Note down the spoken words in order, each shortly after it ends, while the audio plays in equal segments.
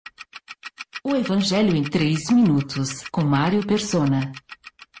O Evangelho em 3 minutos, com Mário Persona.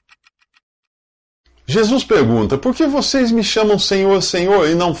 Jesus pergunta: por que vocês me chamam Senhor, Senhor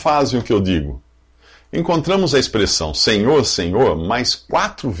e não fazem o que eu digo? Encontramos a expressão Senhor, Senhor mais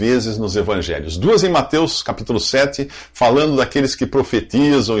 4 vezes nos Evangelhos. 2 em Mateus, capítulo 7, falando daqueles que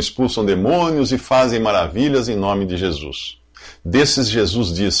profetizam, expulsam demônios e fazem maravilhas em nome de Jesus. Desses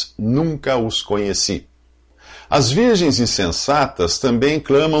Jesus diz: nunca os conheci. As virgens insensatas também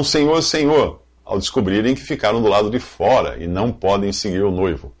clamam Senhor, Senhor, ao descobrirem que ficaram do lado de fora e não podem seguir o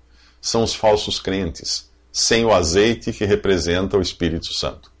noivo. São os falsos crentes, sem o azeite que representa o Espírito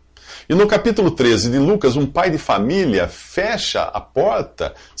Santo. E no capítulo 13 de Lucas, um pai de família fecha a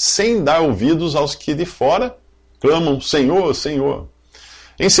porta sem dar ouvidos aos que de fora clamam Senhor, Senhor.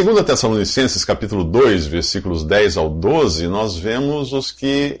 Em 2 Tessalonicenses, capítulo 2, versículos 10 ao 12, nós vemos os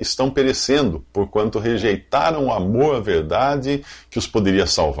que estão perecendo, porquanto rejeitaram o amor à verdade que os poderia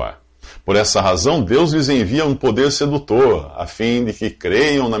salvar. Por essa razão, Deus lhes envia um poder sedutor, a fim de que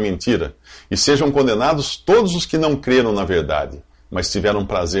creiam na mentira, e sejam condenados todos os que não creram na verdade, mas tiveram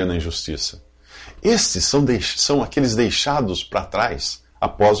prazer na injustiça. Estes são aqueles deixados para trás,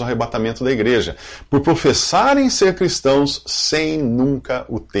 após o arrebatamento da igreja, por professarem ser cristãos sem nunca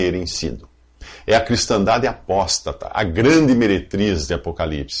o terem sido. É a cristandade apóstata, a grande meretriz de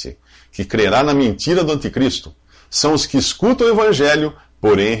Apocalipse, que crerá na mentira do anticristo. São os que escutam o evangelho,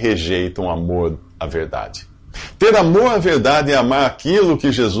 porém rejeitam o amor à verdade. Ter amor à verdade é amar aquilo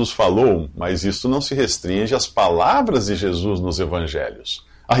que Jesus falou, mas isto não se restringe às palavras de Jesus nos evangelhos.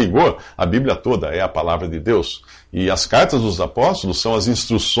 A rigor, a Bíblia toda é a palavra de Deus, e as cartas dos apóstolos são as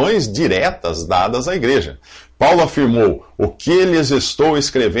instruções diretas dadas à igreja. Paulo afirmou: o que lhes estou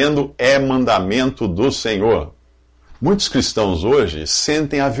escrevendo é mandamento do Senhor. Muitos cristãos hoje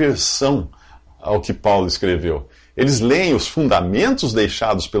sentem aversão ao que Paulo escreveu. Eles leem os fundamentos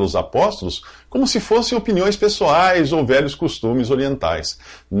deixados pelos apóstolos como se fossem opiniões pessoais ou velhos costumes orientais.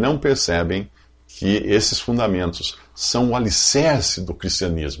 Não percebem que esses fundamentos são o alicerce do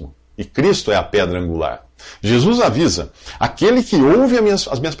cristianismo. E Cristo é a pedra angular. Jesus avisa: aquele que ouve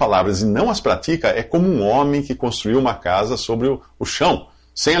as minhas palavras e não as pratica é como um homem que construiu uma casa sobre o chão,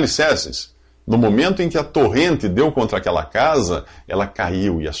 sem alicerces. No momento em que a torrente deu contra aquela casa, ela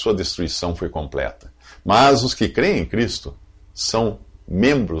caiu e a sua destruição foi completa. Mas os que creem em Cristo são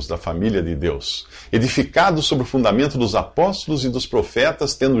membros da família de Deus, edificados sobre o fundamento dos apóstolos e dos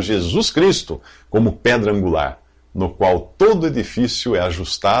profetas, tendo Jesus Cristo como pedra angular, no qual todo edifício é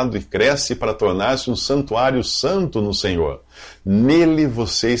ajustado e cresce para tornar-se um santuário santo no Senhor. Nele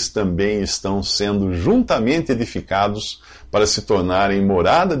vocês também estão sendo juntamente edificados para se tornarem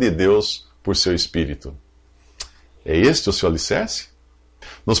morada de Deus por seu Espírito. É este o seu alicerce?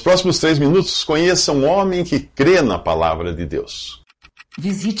 Nos próximos 3 minutos, conheça um homem que crê na palavra de Deus.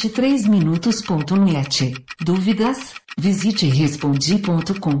 Visite 3minutos.net. Dúvidas? Visite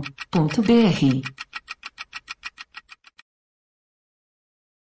respondi.com.br.